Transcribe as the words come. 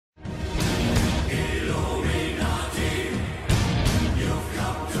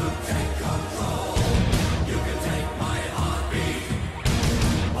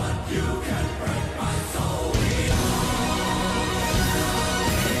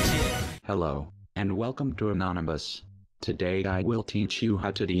Hello, and welcome to Anonymous. Today I will teach you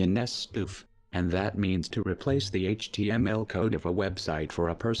how to DNS spoof, and that means to replace the HTML code of a website for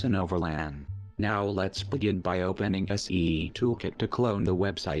a person over LAN. Now let's begin by opening Setoolkit to clone the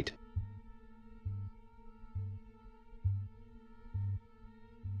website.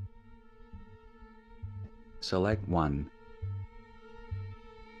 Select 1.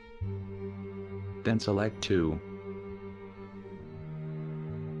 Then select 2.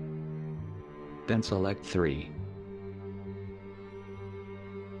 Then select 3.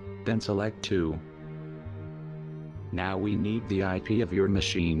 Then select 2. Now we need the IP of your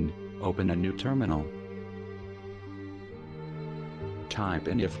machine. Open a new terminal. Type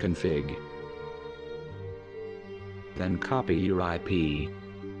in ifconfig. Then copy your IP.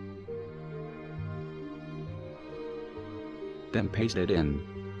 Then paste it in.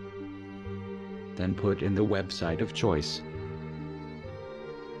 Then put in the website of choice.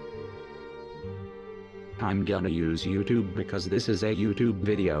 I'm gonna use YouTube because this is a YouTube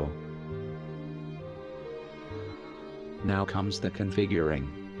video. Now comes the configuring.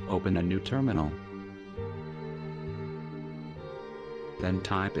 Open a new terminal. Then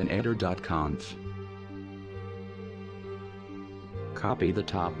type in enter.conf. Copy the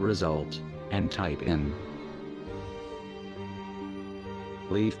top result, and type in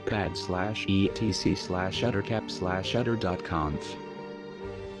leafpad/etc/ettercap/etter.conf.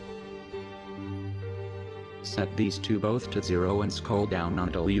 Set these two both to 0 and scroll down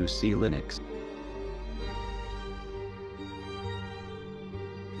until you see Linux.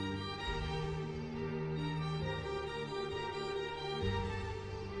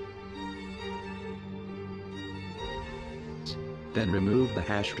 Then remove the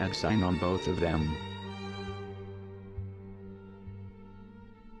hashtag sign on both of them.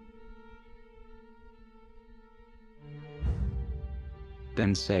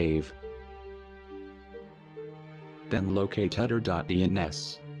 Then save. Then locate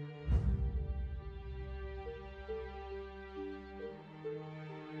header.dns.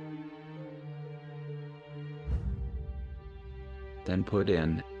 Then put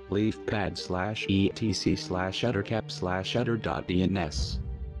in leafpad/etc/ettercap/etter.dns.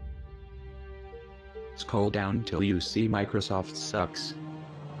 Scroll down till you see Microsoft sucks.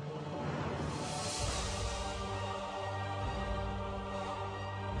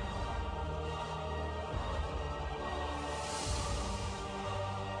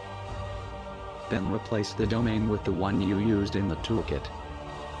 Then replace the domain with the one you used in the toolkit.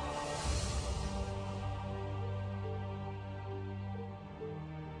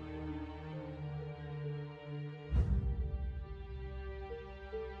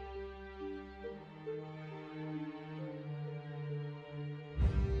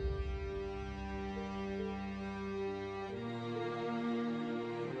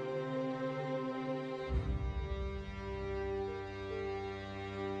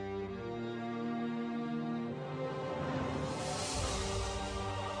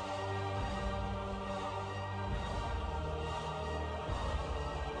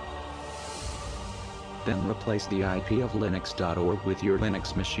 Then replace the IP of linux.org with your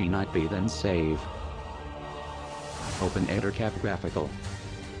Linux machine IP, then save. Open Ettercap Graphical.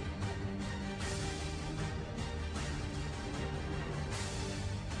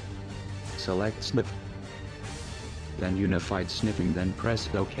 Select Sniff. Then Unified Sniffing, then press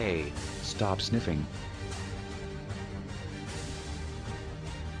OK. Stop sniffing.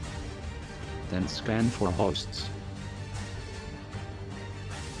 Then scan for hosts.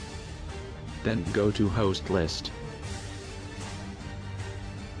 Then go to host list.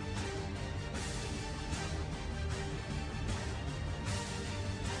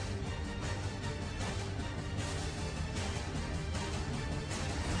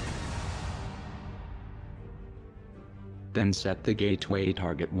 Then set the gateway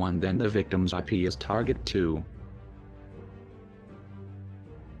target 1, then the victim's IP is target 2.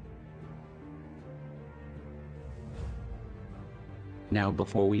 Now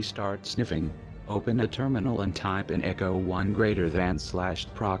before we start sniffing, open a terminal and type in echo 1 greater than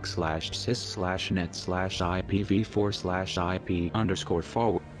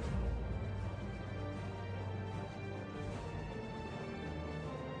 /proc/sys/net/ipv4/ip_forward.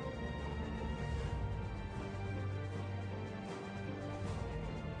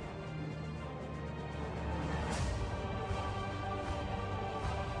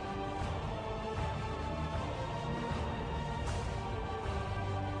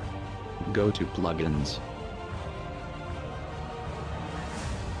 Go to Plugins.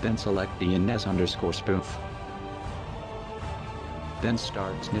 Then select DNS_spoof. Then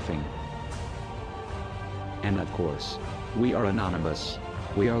start sniffing. And of course, we are anonymous.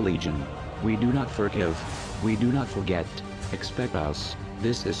 We are Legion. We do not forgive. We do not forget. Expect us.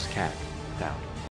 This is Cat. Out.